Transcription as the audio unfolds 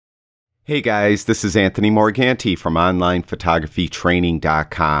Hey guys, this is Anthony Morganti from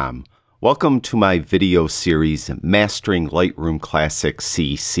OnlinePhotographyTraining.com. Welcome to my video series, Mastering Lightroom Classic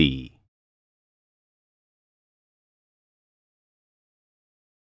CC.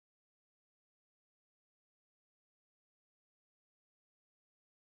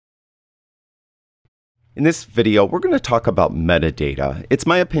 In this video, we're going to talk about metadata. It's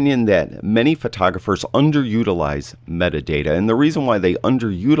my opinion that many photographers underutilize metadata, and the reason why they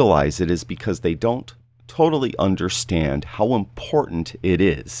underutilize it is because they don't totally understand how important it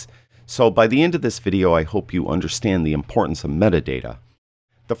is. So by the end of this video, I hope you understand the importance of metadata.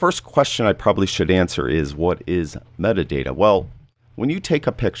 The first question I probably should answer is, what is metadata? Well, when you take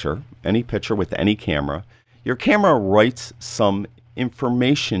a picture, any picture with any camera, your camera writes some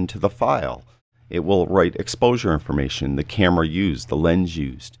information to the file. It will write exposure information, the camera used, the lens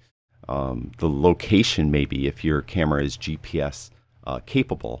used, the location maybe if your camera is GPS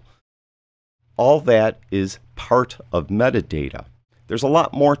capable. All that is part of metadata. There's a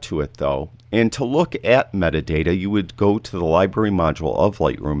lot more to it though, and to look at metadata you would go to the library module of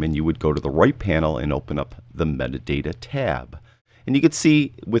Lightroom and you would go to the right panel and open up the metadata tab. And you can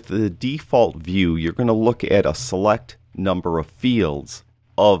see with the default view you're going to look at a select number of fields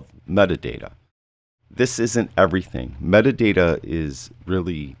of metadata. This isn't everything. Metadata is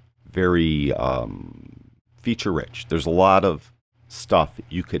really very feature rich. There's a lot of stuff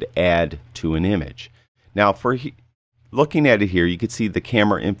you could add to an image. Now for looking at it here, you can see the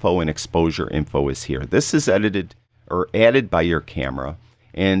camera info and exposure info is here. This is edited or added by your camera,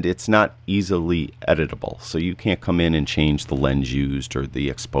 and it's not easily editable. So you can't come in and change the lens used or the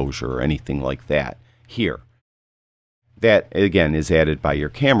exposure or anything like that here. That again is added by your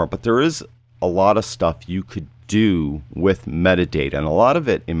camera, but there is a lot of stuff you could do with metadata, and a lot of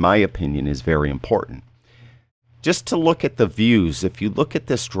it, in my opinion, is very important. Just to look at the views, if you look at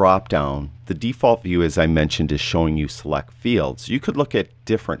this drop down, the default view, as I mentioned, is showing you select fields. You could look at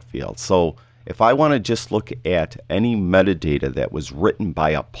different fields. So if I want to just look at any metadata that was written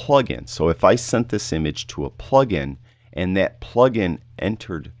by a plugin, so if I sent this image to a plugin and that plugin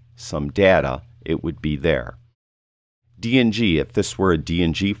entered some data, it would be there. DNG, if this were a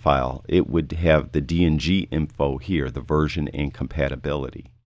DNG file, it would have the DNG info here, the version and compatibility.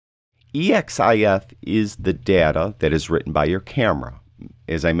 EXIF is the data that is written by your camera.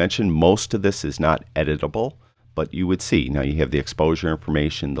 As I mentioned, most of this is not editable, but you would see. Now you have the exposure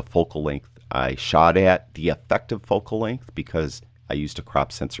information, the focal length I shot at, the effective focal length because I used a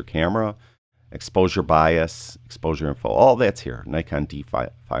crop sensor camera, exposure bias, exposure info, all that's here. Nikon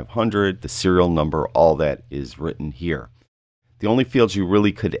D500, the serial number, all that is written here. The only fields you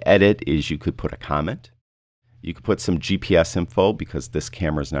really could edit is you could put a comment. You could put some GPS info because this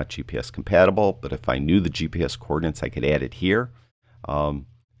camera is not GPS compatible, but if I knew the GPS coordinates, I could add it here.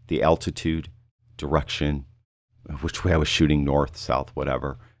 The altitude, direction, which way I was shooting, north, south,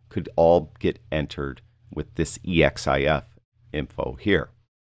 whatever, could all get entered with this EXIF info here.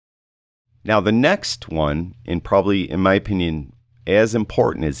 Now the next one, and probably in my opinion as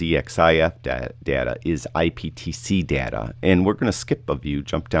important as EXIF data, is Iptc data. And we're going to skip a view,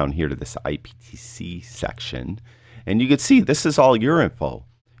 jump down here to this Iptc section, and you can see this is all your info.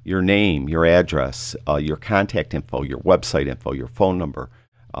 Your name, your address, your contact info, your website info, your phone number,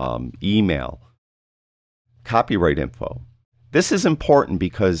 email, copyright info. This is important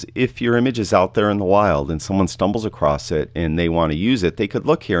because if your image is out there in the wild and someone stumbles across it and they want to use it, they could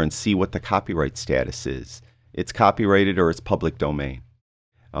look here and see what the copyright status is. It's copyrighted or it's public domain.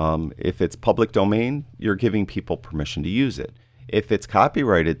 If it's public domain, you're giving people permission to use it. If it's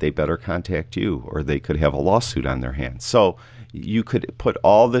copyrighted, they better contact you or they could have a lawsuit on their hands. So you could put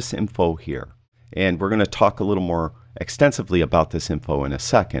all this info here. And we're going to talk a little more extensively about this info in a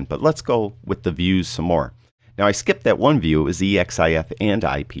second, but let's go with the views some more. Now I skipped that one view. It was EXIF and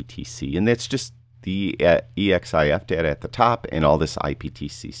Iptc, and that's just the EXIF data at the top and all this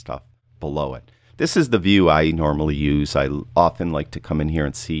Iptc stuff below it. This is the view I normally use. I often like to come in here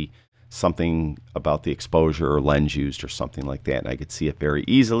and see something about the exposure or lens used or something like that, and I could see it very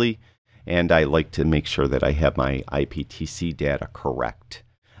easily, and I like to make sure that I have my Iptc data correct.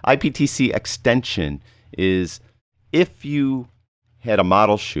 Iptc Extension is if you had a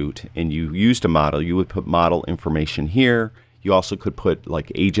model shoot and you used a model, you would put model information here. You also could put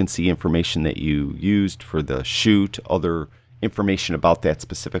like agency information that you used for the shoot, other information about that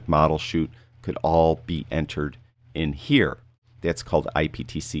specific model shoot could all be entered in here. That's called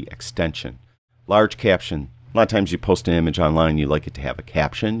Iptc Extension. Large caption. A lot of times you post an image online, you like it to have a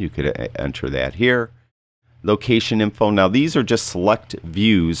caption. You could enter that here. Location info. Now these are just select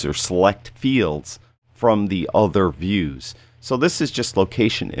views or select fields from the other views. So this is just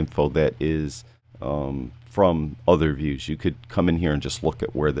location info that is from other views. You could come in here and just look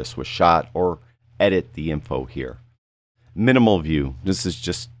at where this was shot or edit the info here. Minimal view. This is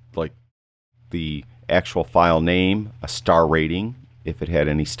just like the actual file name, a star rating, if it had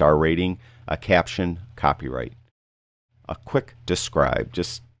any star rating, a caption, copyright. A quick describe,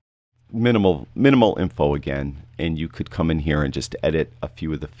 just minimal info again, and you could come in here and just edit a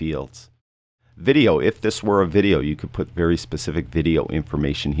few of the fields. Video, if this were a video, you could put very specific video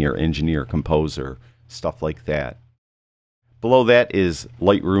information here, engineer, composer, stuff like that. Below that is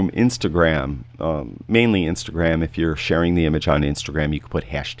Lightroom Instagram, mainly Instagram. If you're sharing the image on Instagram, you could put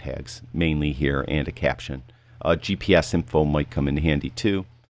hashtags mainly here and a caption. GPS info might come in handy too.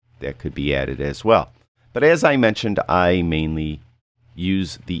 That could be added as well. But as I mentioned, I mainly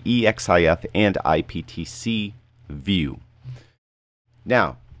use the EXIF and Iptc view.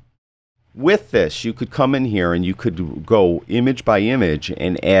 Now, with this, you could come in here and you could go image by image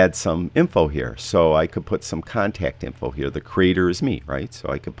and add some info here. So I could put some contact info here. The creator is me, right? So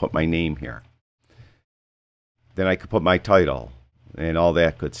I could put my name here. Then I could put my title and all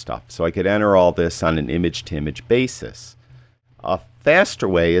that good stuff. So I could enter all this on an image-to-image basis. A faster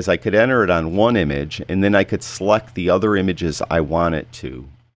way is I could enter it on one image and then I could select the other images I want it to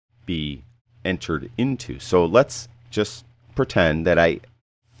be entered into. So let's just pretend that I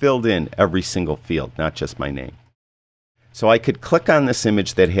filled in every single field, not just my name. So I could click on this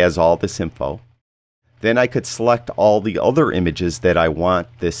image that has all this info. Then I could select all the other images that I want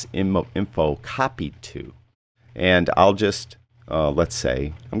this info copied to. And I'll just, let's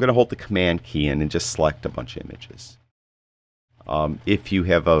say, I'm going to hold the Command key in and just select a bunch of images. If you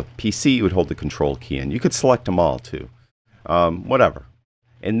have a PC, you would hold the Control key in. You could select them all too. Whatever.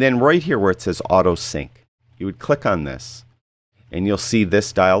 And then right here where it says Auto Sync, you would click on this. And you'll see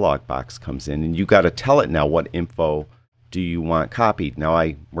this dialog box comes in, and you got to tell it now what info do you want copied. Now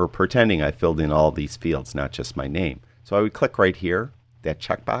we're pretending I filled in all these fields, not just my name. So I would click right here, that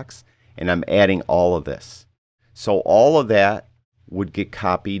checkbox, and I'm adding all of this. So all of that would get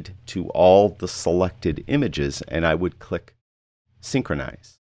copied to all the selected images, and I would click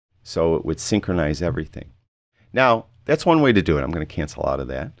synchronize. So it would synchronize everything. Now, that's one way to do it. I'm going to cancel out of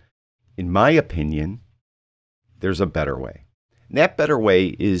that. In my opinion, there's a better way. And that better way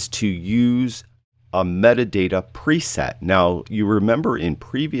is to use a metadata preset. Now, you remember in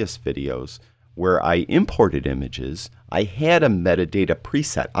previous videos where I imported images, I had a metadata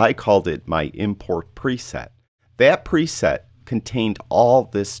preset. I called it my import preset. That preset contained all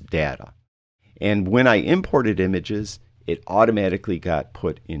this data. And when I imported images, it automatically got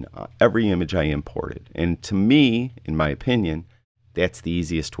put in every image I imported. And to me, in my opinion, that's the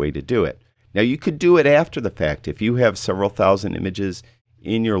easiest way to do it. Now, you could do it after the fact. If you have several thousand images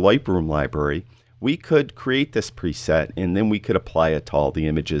in your Lightroom library, we could create this preset and then we could apply it to all the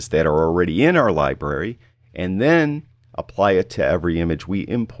images that are already in our library and then apply it to every image we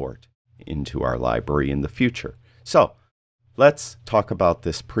import into our library in the future. So let's talk about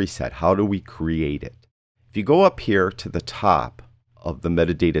this preset. How do we create it? If you go up here to the top of the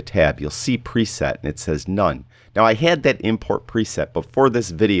metadata tab, you'll see preset and it says none. Now, I had that import preset before this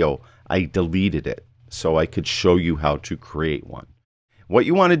video. I deleted it so I could show you how to create one. What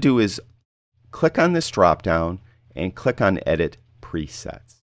you want to do is click on this drop down and click on Edit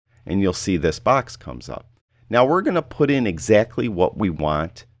Presets. And you'll see this box comes up. Now we're going to put in exactly what we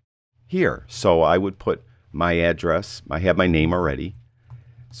want here. So I would put my address. I have my name already.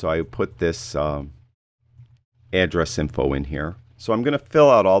 So I would put this address info in here. So I'm going to fill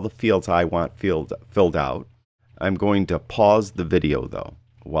out all the fields I want filled out. I'm going to pause the video though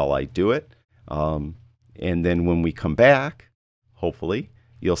while I do it. And then when we come back, hopefully,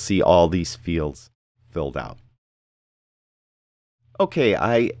 you'll see all these fields filled out. Okay,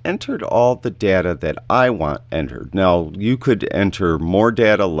 I entered all the data that I want entered. Now, you could enter more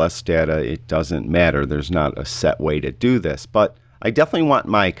data, less data. It doesn't matter. There's not a set way to do this. But I definitely want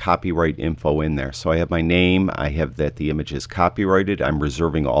my copyright info in there. So I have my name. I have that the image is copyrighted. I'm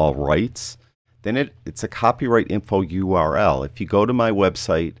reserving all rights. Then it's a copyright info URL. If you go to my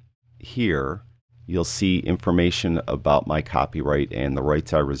website here, you'll see information about my copyright and the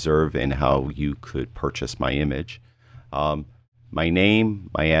rights I reserve and how you could purchase my image. My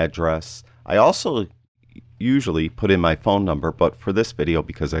name, my address. I also usually put in my phone number, but for this video,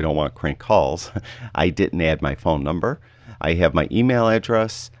 because I don't want to crank calls, I didn't add my phone number. I have my email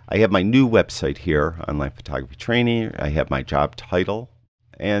address. I have my new website here, Online Photography Training. I have my job title.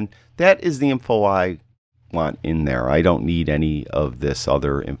 And that is the info I want in there. I don't need any of this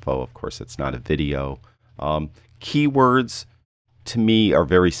other info. Of course, it's not a video. Keywords to me are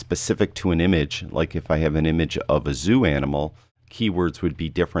very specific to an image. Like if I have an image of a zoo animal, keywords would be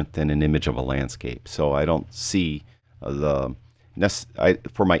different than an image of a landscape. So I don't see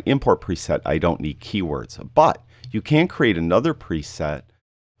for my import preset, I don't need keywords. But you can create another preset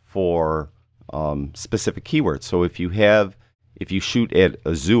for specific keywords. So if you shoot at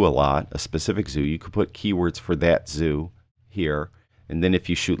a zoo a lot, a specific zoo, you could put keywords for that zoo here. And then if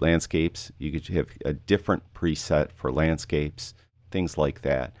you shoot landscapes, you could have a different preset for landscapes, things like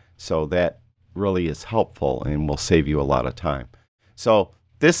that. So that really is helpful and will save you a lot of time. So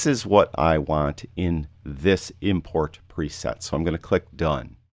this is what I want in this import preset. So I'm going to click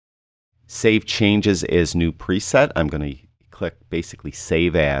Done. Save changes as new preset. I'm going to click basically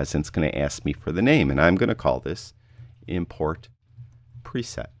Save As, and it's going to ask me for the name. And I'm going to call this Import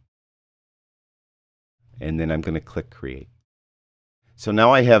Preset. And then I'm going to click Create. So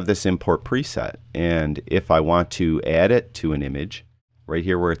now I have this import preset, and if I want to add it to an image, right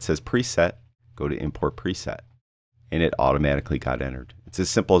here where it says Preset, go to Import Preset, and it automatically got entered. It's as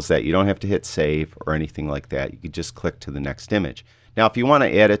simple as that. You don't have to hit Save or anything like that. You can just click to the next image. Now if you want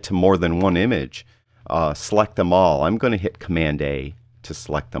to add it to more than one image, select them all. I'm going to hit Command A to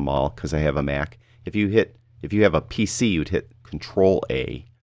select them all because I have a Mac. If you have a PC, you'd hit Control A.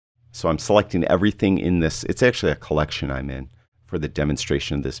 So I'm selecting everything in this. It's actually a collection I'm in. For the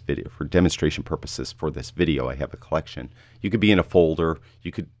demonstration of this video, for demonstration purposes for this video, I have a collection. You could be in a folder.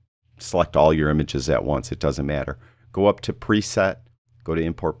 You could select all your images at once. It doesn't matter. Go up to Preset, go to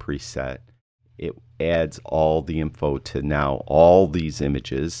Import Preset. It adds all the info to now all these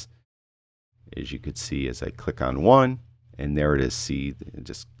images. As you could see, as I click on one, and there it is. See,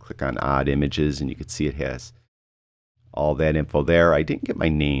 just click on Odd Images, and you can see it has all that info there. I didn't get my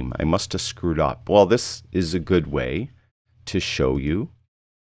name. I must have screwed up. Well, this is a good way to show you. You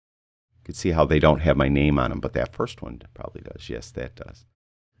can see how they don't have my name on them, but that first one probably does. Yes, that does.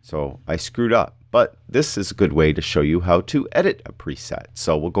 So I screwed up, but this is a good way to show you how to edit a preset.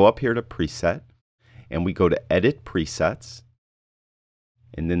 So we'll go up here to Preset, and we go to Edit Presets,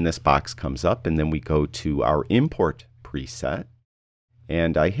 and then this box comes up, and then we go to our Import Preset,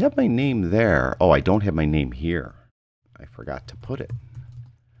 and I have my name there. Oh, I don't have my name here. I forgot to put it.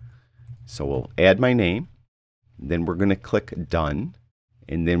 So we'll add my name. Then we're going to click Done,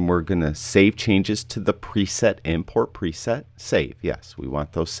 and then we're going to save changes to the preset, Import Preset, Save. Yes, we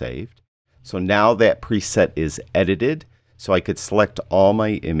want those saved. So now that preset is edited, so I could select all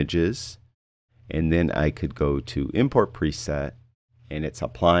my images, and then I could go to Import Preset, and it's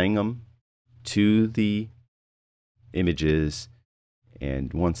applying them to the images.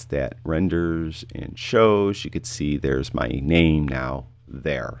 And once that renders and shows, you could see there's my name now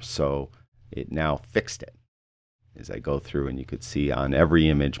there. So it now fixed it. As I go through, and you could see on every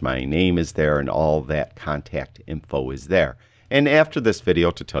image my name is there and all that contact info is there. And after this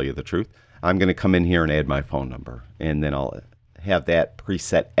video, to tell you the truth, I'm going to come in here and add my phone number, and then I'll have that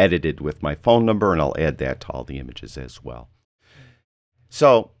preset edited with my phone number, and I'll add that to all the images as well.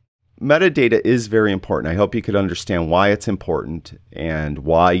 So metadata is very important. I hope you could understand why it's important and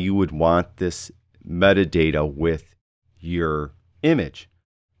why you would want this metadata with your image.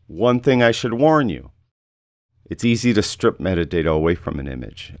 One thing I should warn you: it's easy to strip metadata away from an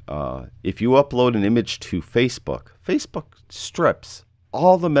image. If you upload an image to Facebook, Facebook strips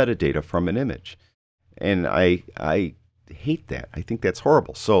all the metadata from an image. And I hate that. I think that's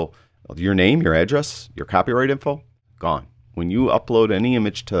horrible. So your name, your address, your copyright info, gone. When you upload any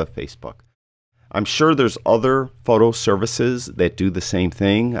image to Facebook. I'm sure there's other photo services that do the same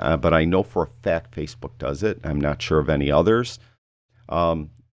thing, but I know for a fact Facebook does it. I'm not sure of any others. I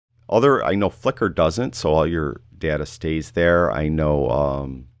know Flickr doesn't, so all your data stays there. I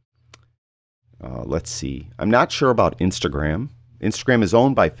know, let's see. I'm not sure about Instagram. Instagram is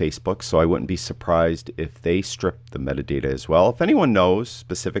owned by Facebook, so I wouldn't be surprised if they strip the metadata as well. If anyone knows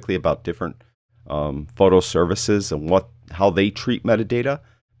specifically about different photo services and how they treat metadata,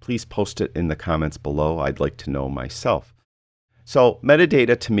 please post it in the comments below. I'd like to know myself. So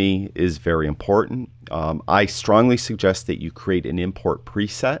metadata to me is very important. I strongly suggest that you create an import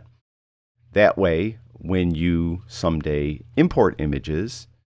preset. That way, when you someday import images,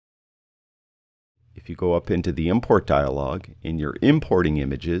 if you go up into the import dialog and you're importing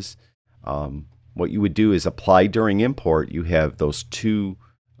images, what you would do is apply during import. You have those two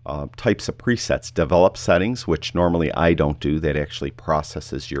types of presets: develop settings, which normally I don't do, that actually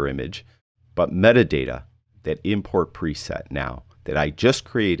processes your image, but metadata, that import preset now that I just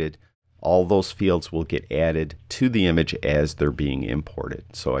created. All those fields will get added to the image as they're being imported.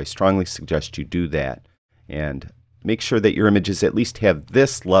 So I strongly suggest you do that and make sure that your images at least have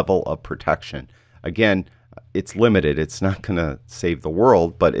this level of protection. Again, It's limited. It's not going to save the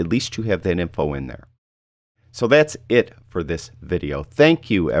world, but at least you have that info in there. So that's it for this video. Thank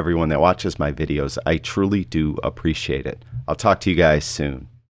you, everyone that watches my videos. I truly do appreciate it. I'll talk to you guys soon.